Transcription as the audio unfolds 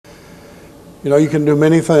You know, you can do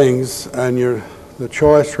many things, and the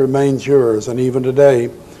choice remains yours. And even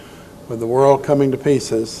today, with the world coming to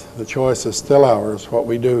pieces, the choice is still ours, what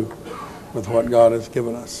we do with what God has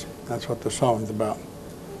given us. That's what the song's about.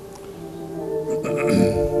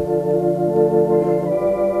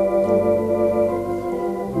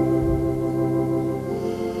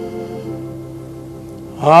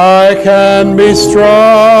 I can be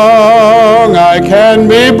strong, I can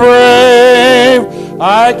be brave,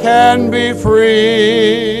 I can be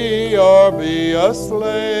free or be a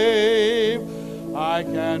slave. I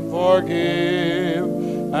can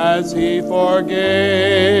forgive as He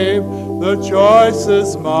forgave. The choice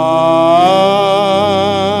is mine.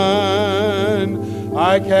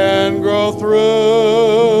 I can grow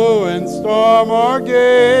through in storm or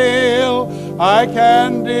gale. I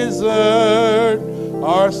can desert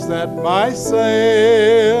or set my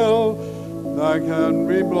sail. I can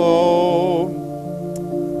be blown.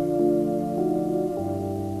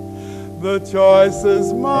 The choice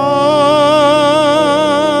is mine.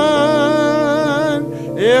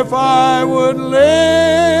 If I would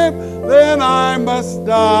live, then I must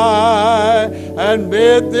die and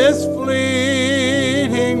bid this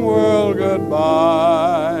fleeting world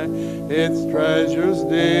goodbye. Its treasures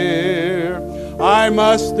dear I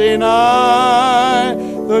must deny.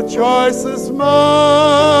 The choice is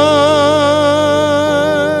mine.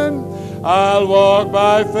 I'll walk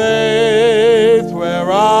by faith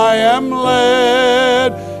where I am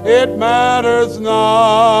led. It matters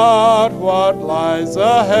not what lies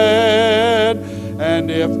ahead.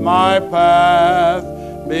 And if my path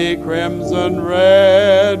be crimson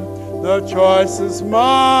red, the choice is mine.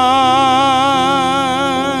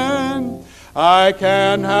 I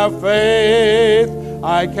can have faith,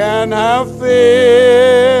 I can have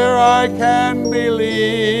fear, I can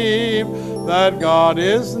believe that God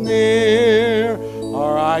is near,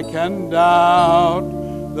 or I can doubt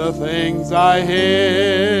the things I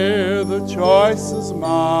hear. The choice is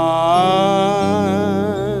mine.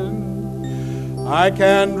 I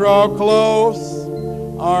can draw close,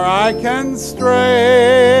 or I can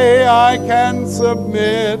stray, I can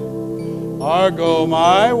submit, or go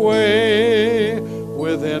my way.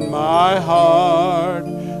 Within my heart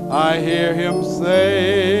I hear Him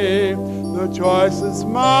say, the choice is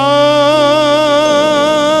mine.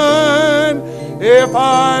 If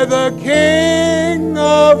I the King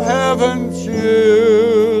of heaven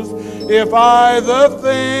choose, if I the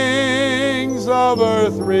things of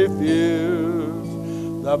earth refuse,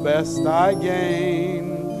 the best I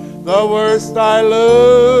gain, the worst I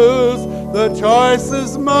lose. The choice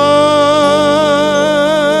is mine,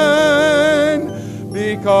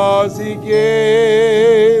 because He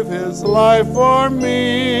gave His life for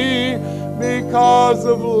me, because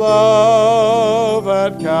of love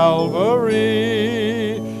at Calvary.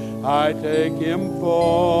 I take Him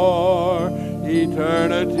for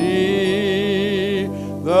eternity.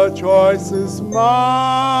 The choice is mine.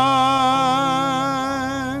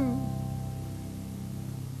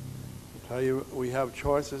 I tell you, we have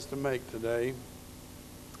choices to make today,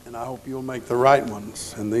 and I hope you'll make the right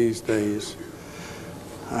ones in these days.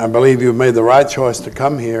 I believe you've made the right choice to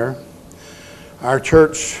come here. Our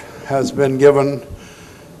church has been given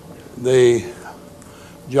the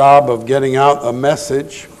job of getting out a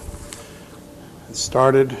message. It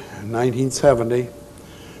started in 1970,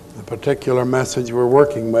 the particular message we're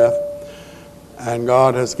working with, and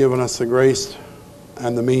God has given us the grace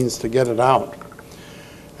and the means to get it out.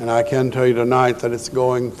 And I can tell you tonight that it's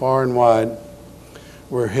going far and wide.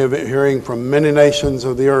 We're hearing from many nations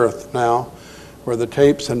of the earth now, where the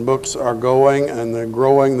tapes and books are going, and they're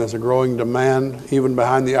growing. There's a growing demand, even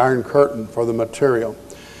behind the Iron Curtain, for the material.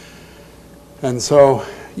 And so,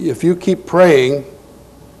 if you keep praying,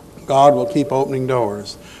 God will keep opening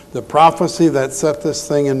doors. The prophecy that set this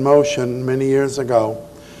thing in motion many years ago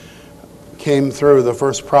came through, the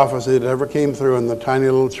first prophecy that ever came through in the tiny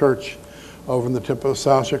little church over in the tip of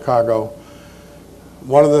South Chicago.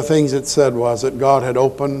 One of the things it said was that God had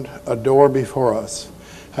opened a door before us,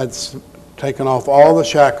 had taken off all the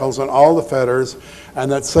shackles and all the fetters,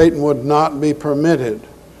 and that Satan would not be permitted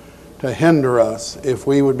to hinder us if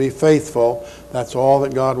we would be faithful. That's all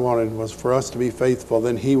that God wanted, was for us to be faithful.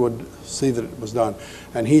 Then He would see that it was done.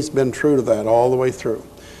 And He's been true to that all the way through.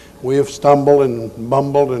 We have stumbled and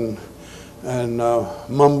bumbled and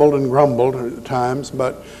mumbled and grumbled at times,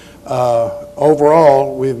 but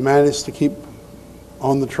overall we've managed to keep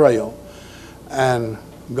on the trail. And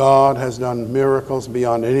God has done miracles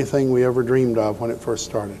beyond anything we ever dreamed of when it first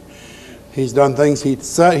started. He's done things He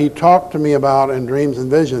talked to me about in dreams and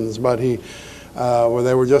visions, but where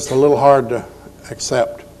they were just a little hard to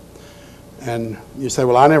accept. And you say,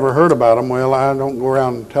 well, I never heard about them. Well, I don't go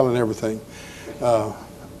around telling everything.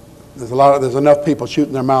 There's enough people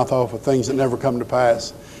shooting their mouth off of things that never come to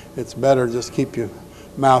pass. It's better just keep your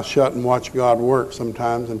mouth shut and watch God work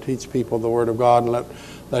sometimes and teach people the Word of God and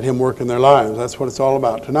let Him work in their lives. That's what it's all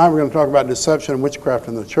about. Tonight we're going to talk about deception and witchcraft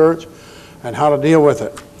in the church and how to deal with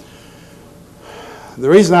it. The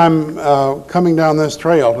reason I'm coming down this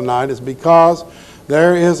trail tonight is because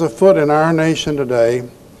there is afoot in our nation today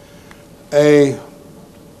a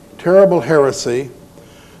terrible heresy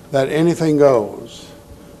that anything goes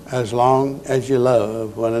as long as you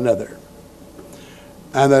love one another.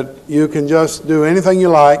 And that you can just do anything you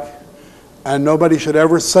like and nobody should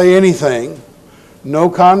ever say anything. No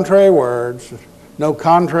contrary words, no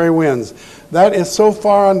contrary winds. That is so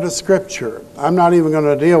far into Scripture. I'm not even going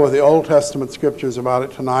to deal with the Old Testament Scriptures about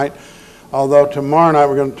it tonight, although tomorrow night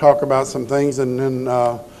we're going to talk about some things, and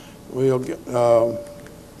then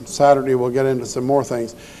Saturday we'll get into some more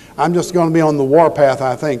things. I'm just going to be on the warpath,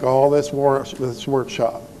 I think, all this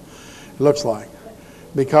workshop, it looks like.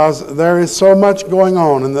 Because there is so much going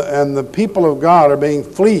on, and the people of God are being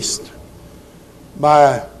fleeced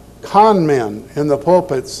by con men in the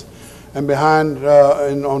pulpits and behind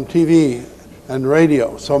on TV and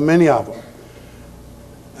radio, so many of them.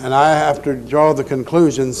 And I have to draw the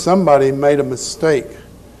conclusion somebody made a mistake.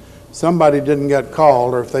 Somebody didn't get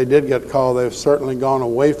called, or if they did get called, they've certainly gone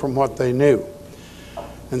away from what they knew.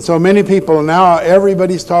 And so many people now,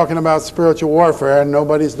 everybody's talking about spiritual warfare and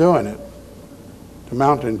nobody's doing it to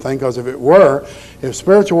mount anything, because if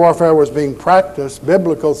spiritual warfare was being practiced,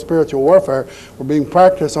 biblical spiritual warfare were being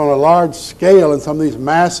practiced on a large scale in some of these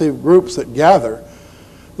massive groups that gather,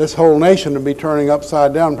 this whole nation would be turning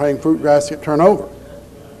upside down, praying fruit basket turn over.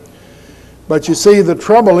 But you see, the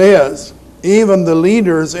trouble is, even the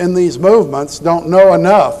leaders in these movements don't know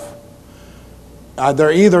enough.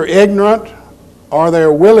 They're either ignorant or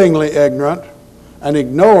they're willingly ignorant and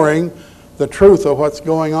ignoring the truth of what's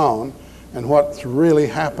going on and what's really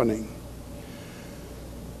happening.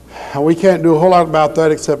 We can't do a whole lot about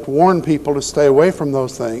that except warn people to stay away from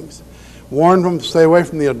those things. Warn them to stay away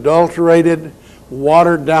from the adulterated,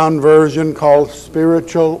 watered-down version called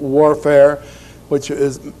spiritual warfare, which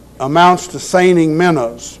amounts to seining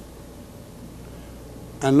minnows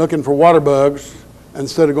and looking for water bugs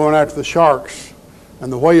instead of going after the sharks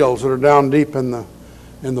and the whales that are down deep in the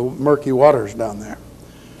murky waters down there.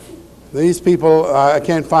 These people, I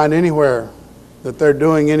can't find anywhere that they're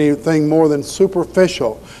doing anything more than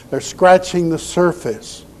superficial. They're scratching the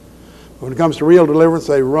surface. When it comes to real deliverance,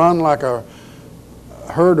 they run like a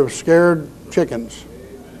herd of scared chickens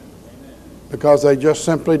because they just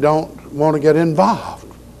simply don't want to get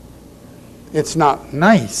involved. It's not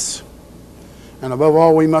nice. And above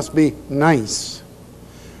all, we must be nice.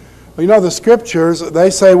 You know, the Scriptures, they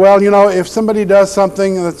say, well, you know, if somebody does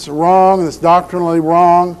something that's wrong, that's doctrinally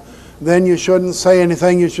wrong, then you shouldn't say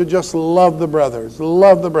anything. You should just love the brothers.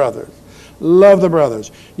 Love the brothers. Love the brothers.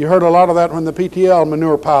 You heard a lot of that when the PTL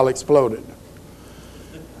manure pile exploded.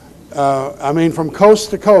 I mean, from coast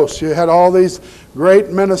to coast, you had all these great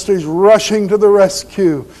ministries rushing to the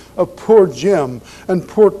rescue of poor Jim and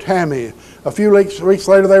poor Tammy. A few weeks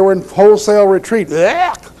later, they were in wholesale retreat.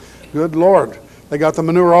 Good Lord. They got the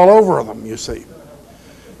manure all over them, you see.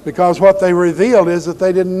 Because what they revealed is that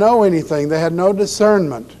they didn't know anything. They had no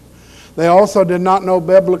discernment. They also did not know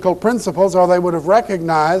biblical principles, or they would have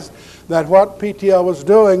recognized that what PTL was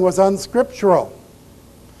doing was unscriptural.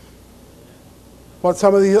 What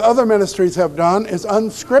some of the other ministries have done is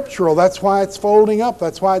unscriptural. That's why it's folding up.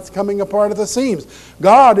 That's why it's coming apart at the seams.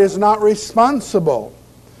 God is not responsible.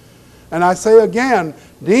 And I say again,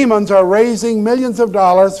 demons are raising millions of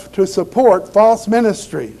dollars to support false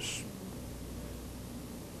ministries.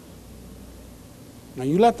 Now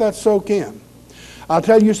you let that soak in. I'll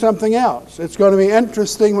tell you something else. It's going to be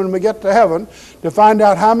interesting when we get to heaven to find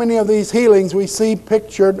out how many of these healings we see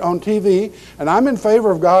pictured on TV. And I'm in favor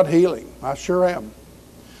of God healing. I sure am.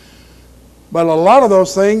 But a lot of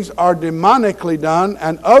those things are demonically done,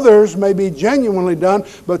 and others may be genuinely done,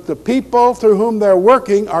 but the people through whom they're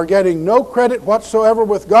working are getting no credit whatsoever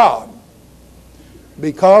with God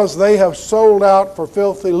because they have sold out for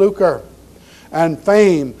filthy lucre and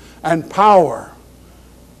fame and power.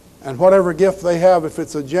 And whatever gift they have, if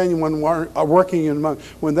it's a genuine working in,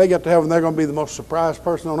 when they get to heaven, they're going to be the most surprised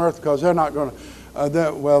person on earth, because they're not going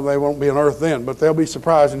to, well, they won't be on earth then, but they'll be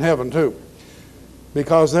surprised in heaven too.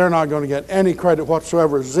 Because they're not going to get any credit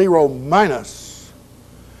whatsoever, zero minus.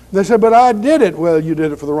 They said, but I did it. Well, you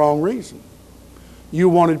did it for the wrong reason. You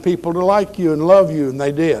wanted people to like you and love you, and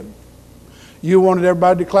they did. You wanted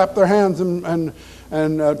everybody to clap their hands and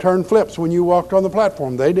turn flips when you walked on the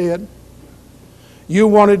platform. They did. You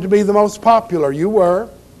wanted to be the most popular. You were.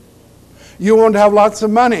 You wanted to have lots of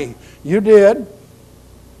money. You did.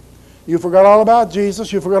 You forgot all about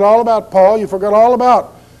Jesus. You forgot all about Paul. You forgot all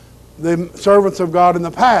about the servants of God in the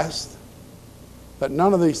past. But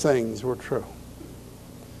none of these things were true.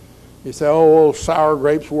 You say, oh, old sour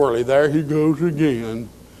grapes whirly, there he goes again.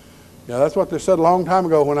 Yeah, that's what they said a long time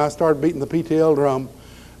ago when I started beating the PTL drum.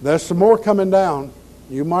 There's some more coming down.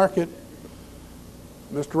 You mark it.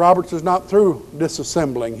 Mr. Roberts is not through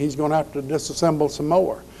disassembling. He's going to have to disassemble some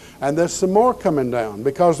more. And there's some more coming down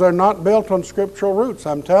because they're not built on scriptural roots,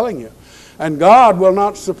 I'm telling you. And God will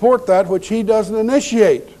not support that which He doesn't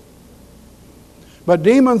initiate. But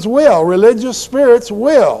demons will. Religious spirits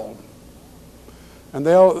will. And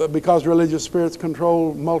they'll, because religious spirits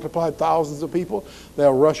control multiplied thousands of people,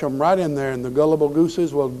 they'll rush them right in there, and the gullible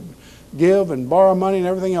gooses will give and borrow money and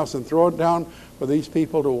everything else and throw it down for these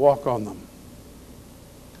people to walk on them.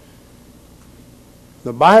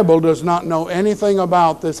 The Bible does not know anything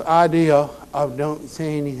about this idea of don't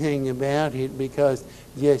say anything about it because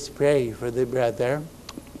just pray for the brother.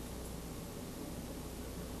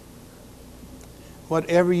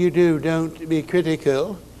 Whatever you do, don't be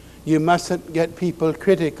critical. You mustn't get people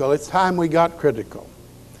critical. It's time we got critical.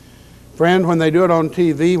 Friend, when they do it on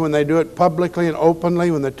TV, when they do it publicly and openly,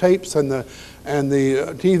 when the tapes and the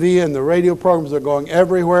TV and the radio programs are going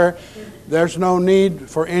everywhere, there's no need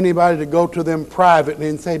for anybody to go to them privately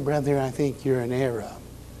and say, brother, I think you're in error.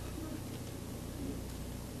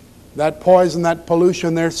 That poison, that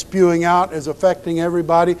pollution they're spewing out is affecting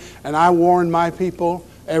everybody, and I warn my people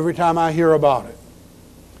every time I hear about it.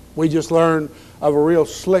 We just learned of a real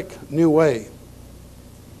slick new way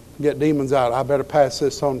to get demons out. I better pass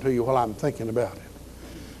this on to you while I'm thinking about it.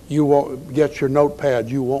 You won't get your notepad.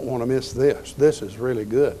 You won't want to miss this. This is really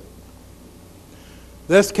good.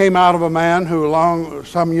 This came out of a man who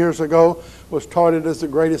some years ago was touted as the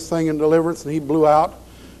greatest thing in deliverance, and he blew out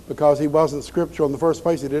because he wasn't scriptural in the first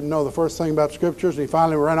place. He didn't know the first thing about scriptures. He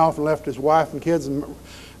finally ran off and left his wife and kids and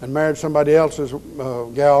married somebody else's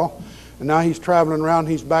gal. And now he's traveling around.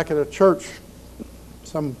 He's back at a church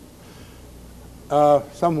somewhere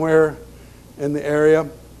in the area,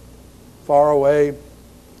 far away.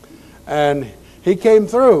 And he came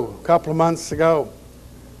through a couple of months ago.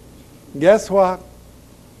 Guess what?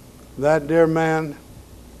 That dear man,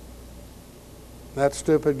 that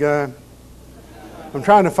stupid guy, I'm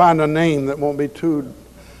trying to find a name that won't be too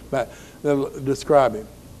bad, that'll describe him.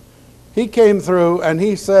 He came through and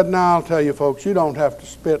he said, now I'll tell you folks, you don't have to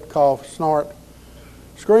spit, cough, snort,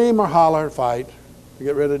 scream or holler, fight to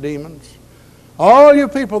get rid of demons. All you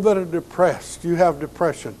people that are depressed, you have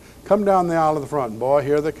depression, come down the aisle of the front. Boy,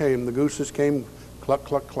 here they came. The gooses came, cluck,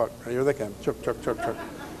 cluck, cluck. Here they came, chuck, chuck, chuck, chuck.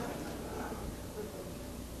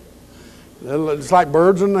 It's like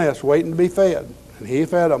birds in a nest waiting to be fed. And he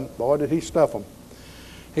fed them. Boy, did he stuff them.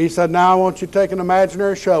 He said, now I want you to take an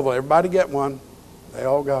imaginary shovel. Everybody get one. They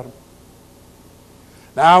all got them.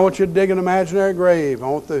 Now I want you to dig an imaginary grave. I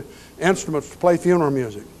want the instruments to play funeral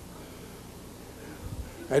music.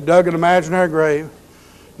 They dug an imaginary grave.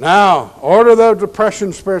 Now, order the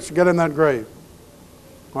depression spirits to get in that grave.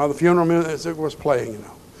 While the funeral music was playing, you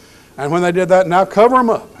know. And when they did that, now cover them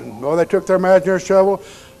up. And boy, they took their imaginary shovel,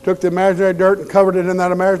 took the imaginary dirt and covered it in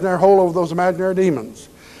that imaginary hole over those imaginary demons.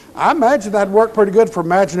 I imagine that'd work pretty good for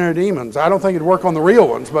imaginary demons. I don't think it'd work on the real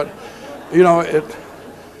ones, but you know,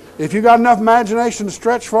 if you got enough imagination to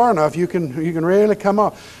stretch far enough, you can really come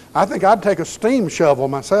up. I think I'd take a steam shovel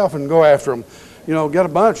myself and go after them. You know, get a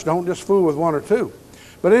bunch. Don't just fool with one or two.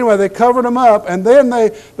 But anyway, they covered them up, and then they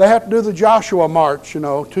have to do the Joshua march, you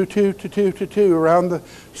know, two around the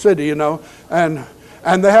city, you know, and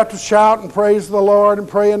they have to shout and praise the Lord and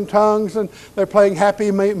pray in tongues, and they're playing happy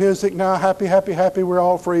music now, happy, happy, happy, we're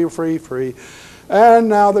all free, free, free. And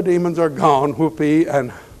now the demons are gone, whoopee,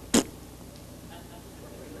 and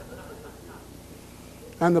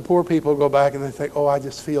the poor people go back and they think, oh, I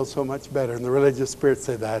just feel so much better. And the religious spirits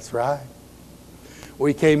say, that's right.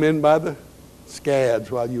 We came in by the scads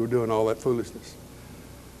while you were doing all that foolishness.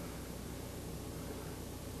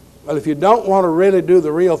 Well, if you don't want to really do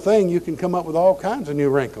the real thing, you can come up with all kinds of new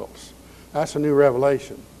wrinkles. That's a new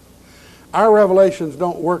revelation. Our revelations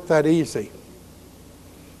don't work that easy.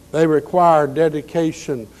 They require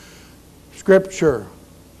dedication, scripture,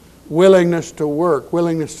 willingness to work,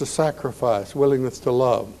 willingness to sacrifice, willingness to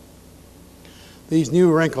love. These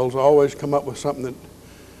new wrinkles always come up with something that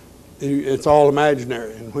it's all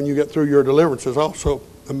imaginary. And when you get through your deliverance, it's also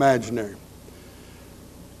imaginary.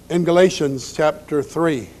 In Galatians chapter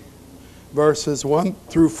 3, verses 1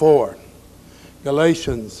 through 4.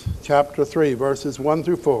 Galatians chapter 3, verses 1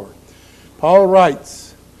 through 4. Paul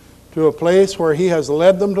writes, to a place where he has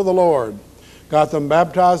led them to the Lord, got them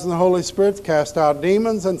baptized in the Holy Spirit, cast out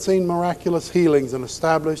demons, and seen miraculous healings, and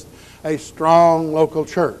established a strong local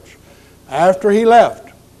church. After he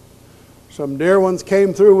left, some dear ones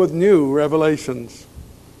came through with new revelations.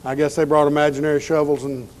 I guess they brought imaginary shovels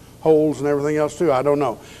and holes and everything else too. I don't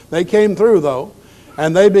know. They came through though,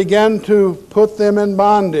 and they began to put them in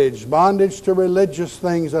bondage to religious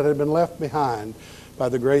things that had been left behind by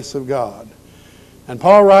the grace of God. And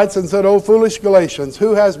Paul writes and said, "O foolish Galatians,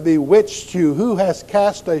 who has bewitched you? Who has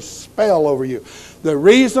cast a spell over you?" The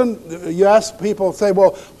reason, you ask people, say,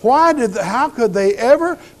 well, how could they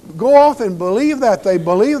ever go off and believe that? They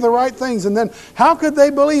believe the right things, and then how could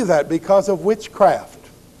they believe that? Because of witchcraft.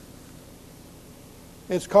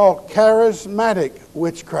 It's called charismatic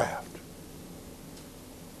witchcraft,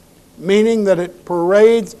 meaning that it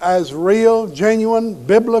parades as real, genuine,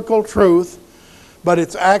 biblical truth, but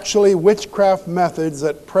it's actually witchcraft methods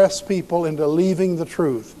that press people into leaving the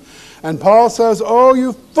truth. And Paul says, "Oh,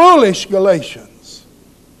 you foolish Galatians."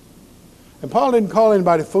 And Paul didn't call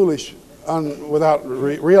anybody foolish without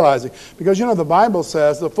realizing, because you know the Bible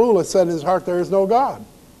says the fool has said in his heart there is no God.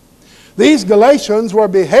 These Galatians were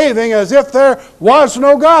behaving as if there was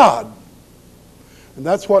no God. And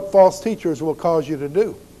that's what false teachers will cause you to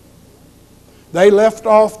do. They left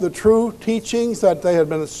off the true teachings that they had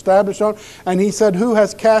been established on. And he said, "Who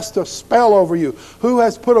has cast a spell over you? Who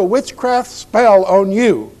has put a witchcraft spell on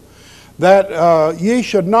you, that ye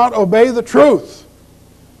should not obey the truth?"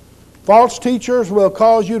 False teachers will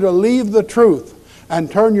cause you to leave the truth and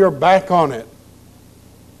turn your back on it.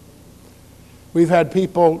 We've had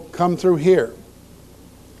people come through here.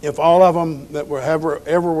 If all of them that were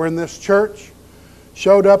ever were in this church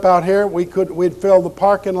showed up out here, we'd fill the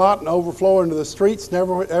parking lot and overflow into the streets in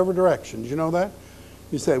every direction. Did you know that?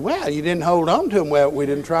 You say, "Well, you didn't hold on to them." Well, we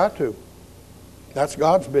didn't try to. That's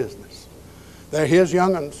God's business. They're His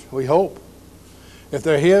young'uns, we hope. If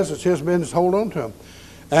they're His, it's His business to hold on to them.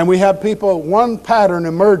 And we have people, one pattern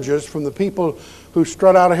emerges from the people who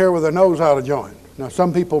strut out of here with their nose out of joint. Now,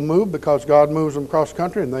 some people move because God moves them across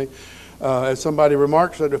country, and they, as somebody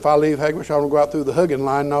remarks, that if I leave Hegewisch, I want to go out through the Huggin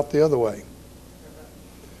line, not the other way.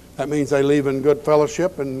 That means they leave in good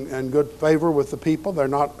fellowship and good favor with the people. They're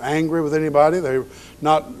not angry with anybody. They're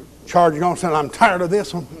not charging on saying, "I'm tired of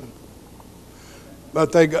this one."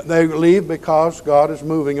 But they leave because God is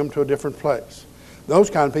moving them to a different place.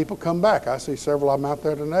 Those kind of people come back. I see several of them out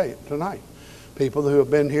there tonight. People who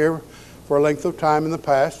have been here for a length of time in the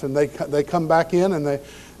past, and they come back in, and it's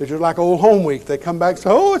just like old home week. They come back and say,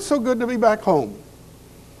 "Oh, it's so good to be back home."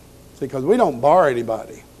 See, because we don't bar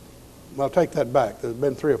anybody. Well, take that back. There's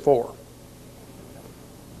been 3 or 4.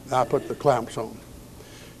 I put the clamps on.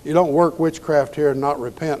 You don't work witchcraft here and not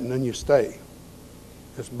repent, and then you stay.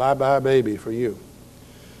 It's bye-bye baby for you.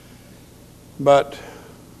 But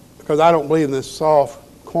because I don't believe in this soft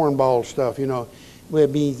cornball stuff, you know, we'll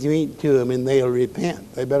be sweet to them and they'll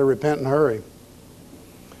repent. They better repent and hurry.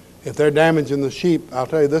 If they're damaging the sheep, I'll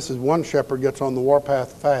tell you this is one shepherd gets on the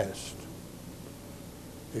warpath fast.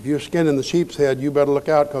 If you're skinning the sheep's head, you better look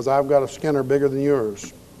out, because I've got a skinner bigger than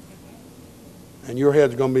yours. And your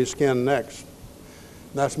head's going to be skinned next.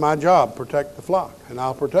 That's my job, protect the flock, and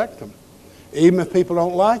I'll protect them, even if people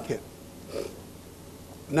don't like it.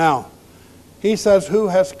 Now, he says, "Who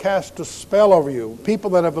has cast a spell over you?"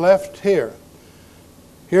 People that have left here.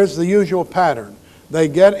 Here's the usual pattern. They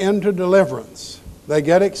get into deliverance. They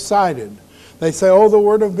get excited. They say, "Oh, the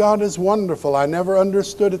Word of God is wonderful. I never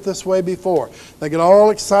understood it this way before." They get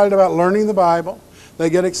all excited about learning the Bible.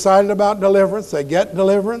 They get excited about deliverance. They get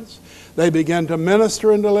deliverance. They begin to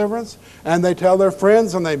minister in deliverance. And they tell their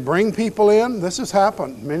friends, and they bring people in. This has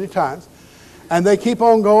happened many times. And they keep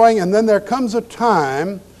on going. And then there comes a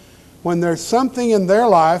time when there's something in their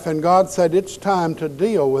life, and God said, "It's time to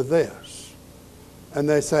deal with this." And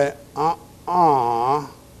they say,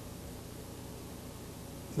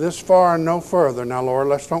 this far and no further. Now, Lord,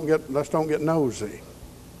 let's don't get nosy.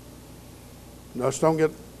 Let's don't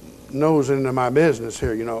get nosy into my business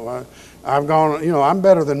here. You know, I've gone. You know, I'm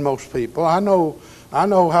better than most people. I know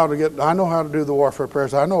how to do the warfare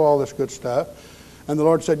prayers. I know all this good stuff. And the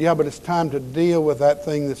Lord said, "Yeah, but it's time to deal with that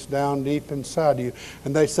thing that's down deep inside you."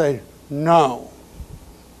 And they say, "No."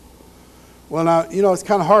 Well, now, you know, it's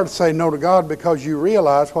kind of hard to say no to God, because you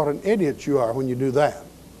realize what an idiot you are when you do that.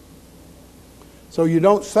 So you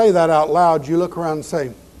don't say that out loud. You look around and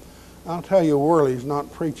say, "I'll tell you, Worley's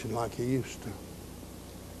not preaching like he used to.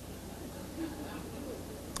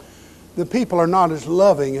 The people are not as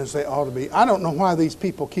loving as they ought to be. I don't know why these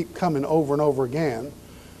people keep coming over and over again.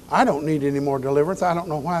 I don't need any more deliverance. I don't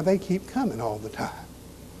know why they keep coming all the time.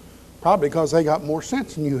 Probably because they got more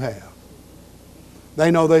sense than you have. They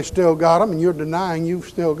know they still got them, and you're denying you've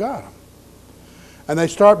still got them. And they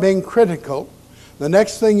start being critical. The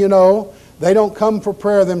next thing you know, they don't come for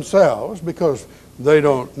prayer themselves because they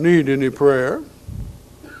don't need any prayer.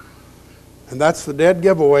 And that's the dead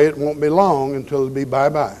giveaway. It won't be long until it'll be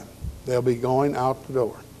bye-bye. They'll be going out the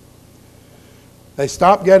door. They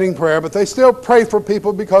stop getting prayer, but they still pray for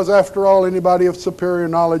people because, after all, anybody of superior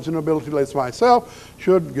knowledge and ability, like myself,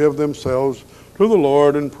 should give themselves to the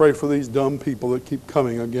Lord and pray for these dumb people that keep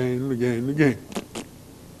coming again and again and again.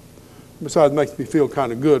 Besides, it makes me feel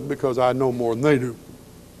kind of good because I know more than they do.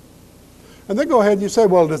 And then go ahead and you say,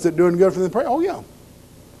 well, does it do any good for them to pray? Oh, yeah.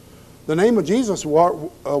 The name of Jesus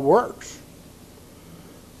works.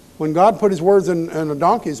 When God put his words in a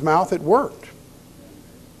donkey's mouth, it worked.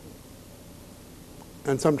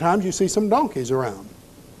 And sometimes you see some donkeys around,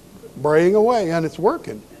 braying away, and it's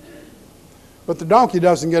working. But the donkey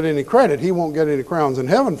doesn't get any credit. He won't get any crowns in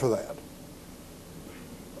heaven for that.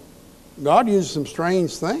 God uses some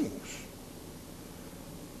strange things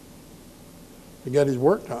to get his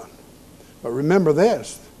work done. But remember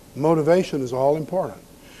this, motivation is all important.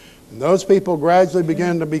 And those people gradually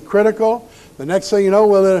begin to be critical. The next thing you know,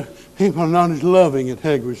 well, people are not as loving at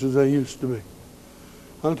Hegewisch as they used to be.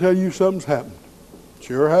 I'll tell you, something's happened.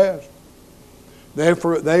 Sure has.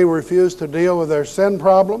 They refuse to deal with their sin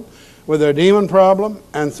problem, with their demon problem,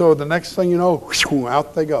 and so the next thing you know,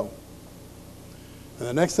 out they go. And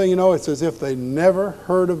the next thing you know, it's as if they never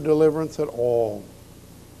heard of deliverance at all.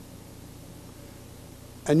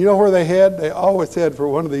 And you know where they head? They always head for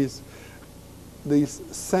one of these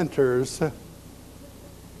centers. You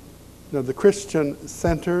know, the Christian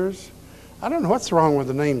centers. I don't know what's wrong with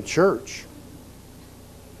the name church.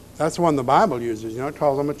 That's the one the Bible uses. You know, it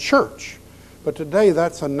calls them a church. But today,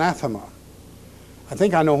 that's anathema. I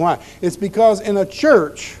think I know why. It's because in a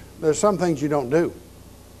church, there's some things you don't do.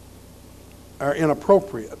 Are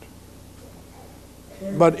inappropriate.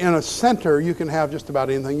 But in a center, you can have just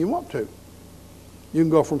about anything you want to. You can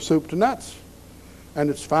go from soup to nuts.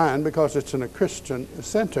 And it's fine because it's in a Christian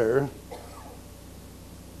center.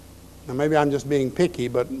 Now, maybe I'm just being picky,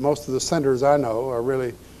 but most of the centers I know are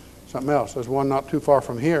really something else. There's one not too far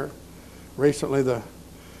from here. Recently, the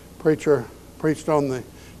preacher preached on the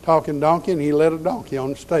talking donkey, and he led a donkey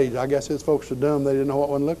on the stage. I guess his folks are dumb. They didn't know what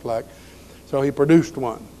one looked like. So he produced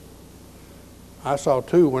one. I saw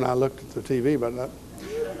two when I looked at the TV, but not.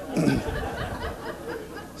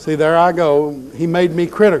 See, there I go. He made me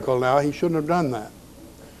critical now. He shouldn't have done that.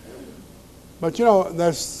 But you know,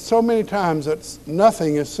 there's so many times that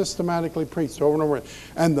nothing is systematically preached over and over again.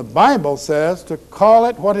 And the Bible says to call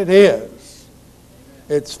it what it is.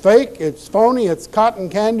 It's fake, it's phony, it's cotton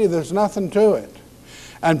candy, there's nothing to it.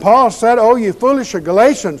 And Paul said, oh, you foolish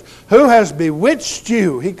Galatians, who has bewitched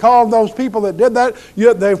you? He called those people that did that,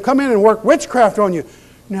 they've come in and worked witchcraft on you.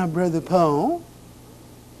 Now, Brother Paul,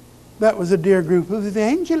 that was a dear group of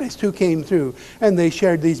evangelists who came through, and they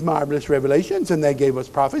shared these marvelous revelations, and they gave us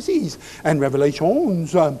prophecies and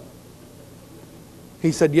revelations.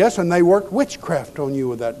 He said, yes, and they worked witchcraft on you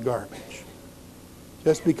with that garbage.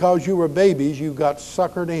 Just because you were babies, you got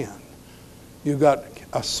suckered in. You got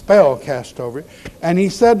a spell cast over you. And he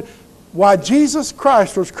said, why, Jesus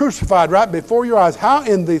Christ was crucified right before your eyes. How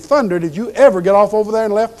in the thunder did you ever get off over there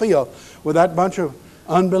in left field with that bunch of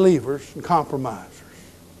unbelievers and compromisers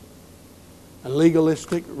and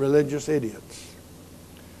legalistic religious idiots?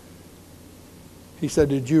 He said,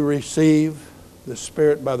 did you receive the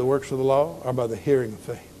Spirit by the works of the law or by the hearing of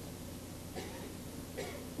faith?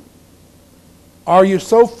 Are you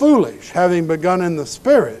so foolish, having begun in the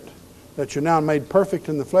Spirit, that you're now made perfect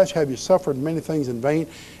in the flesh? Have you suffered many things in vain,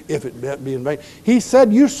 if it be in vain? He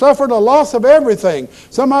said you suffered a loss of everything.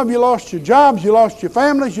 Some of you lost your jobs, you lost your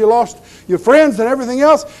families, you lost your friends and everything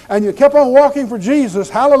else, and you kept on walking for Jesus.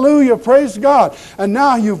 Hallelujah, praise God. And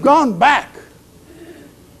now you've gone back.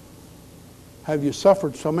 Have you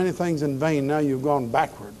suffered so many things in vain, now you've gone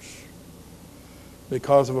backwards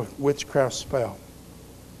because of a witchcraft spell?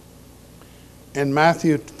 In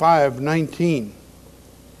Matthew 5:19,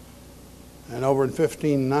 and over in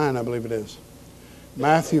 15:9, I believe it is.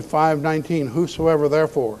 Matthew 5:19, whosoever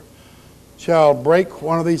therefore shall break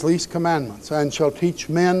one of these least commandments and shall teach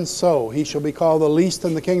men so, he shall be called the least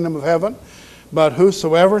in the kingdom of heaven. But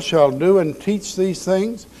whosoever shall do and teach these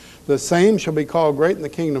things, the same shall be called great in the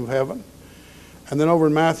kingdom of heaven. And then over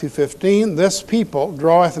in Matthew 15, this people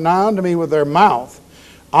draweth nigh unto me with their mouth,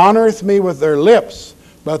 honoreth me with their lips,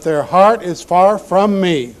 but their heart is far from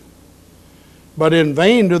me. But in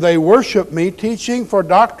vain do they worship me, teaching for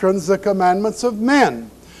doctrines the commandments of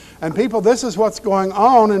men. And people, this is what's going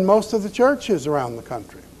on in most of the churches around the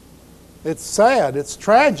country. It's sad. It's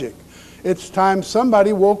tragic. It's time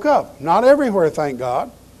somebody woke up. Not everywhere, thank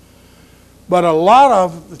God. But a lot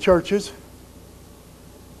of the churches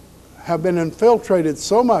have been infiltrated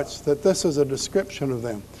so much that this is a description of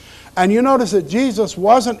them. And you notice that Jesus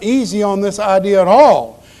wasn't easy on this idea at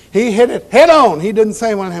all. He hit it head on. He didn't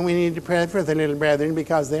say, well, we need to pray for the little brethren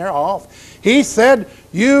because they're off. He said,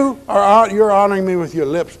 you're honoring me with your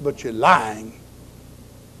lips, but you're lying.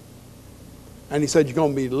 And he said, you're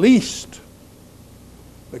going to be least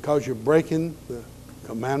because you're breaking the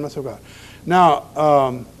commandments of God.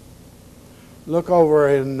 Now, look over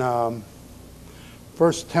in 1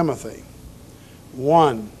 Timothy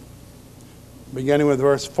 1, beginning with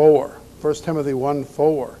verse 4. 1 Timothy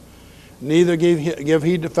 1:4. Neither give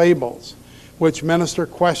heed to fables, which minister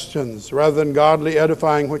questions, rather than godly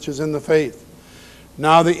edifying which is in the faith.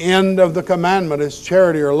 Now the end of the commandment is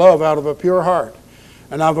charity or love out of a pure heart,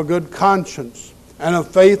 and of a good conscience, and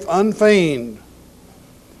of faith unfeigned,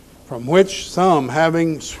 from which some,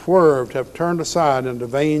 having swerved, have turned aside into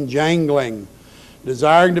vain jangling,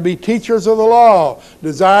 desiring to be teachers of the law,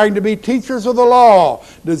 desiring to be teachers of the law,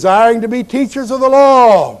 desiring to be teachers of the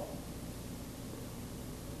law.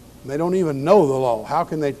 They don't even know the law. How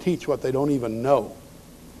can they teach what they don't even know?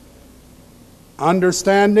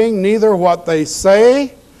 Understanding neither what they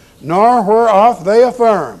say, nor whereof they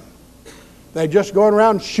affirm. They just go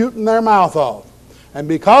around shooting their mouth off. And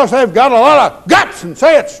because they've got a lot of guts and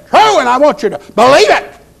say it's true and I want you to believe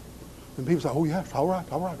it. And people say, oh yes, all right.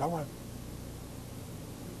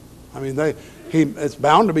 I mean, it's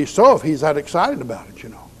bound to be so if he's that excited about it, you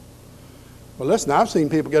know. Well, listen, I've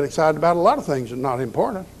seen people get excited about a lot of things that are not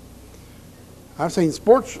important. I've seen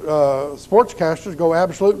sportscasters go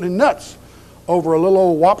absolutely nuts over a little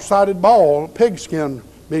old lopsided ball, pigskin,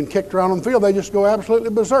 being kicked around on the field. They just go absolutely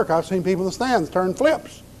berserk. I've seen people in the stands turn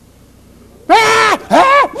flips.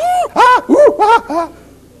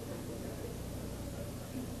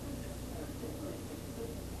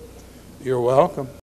 You're welcome.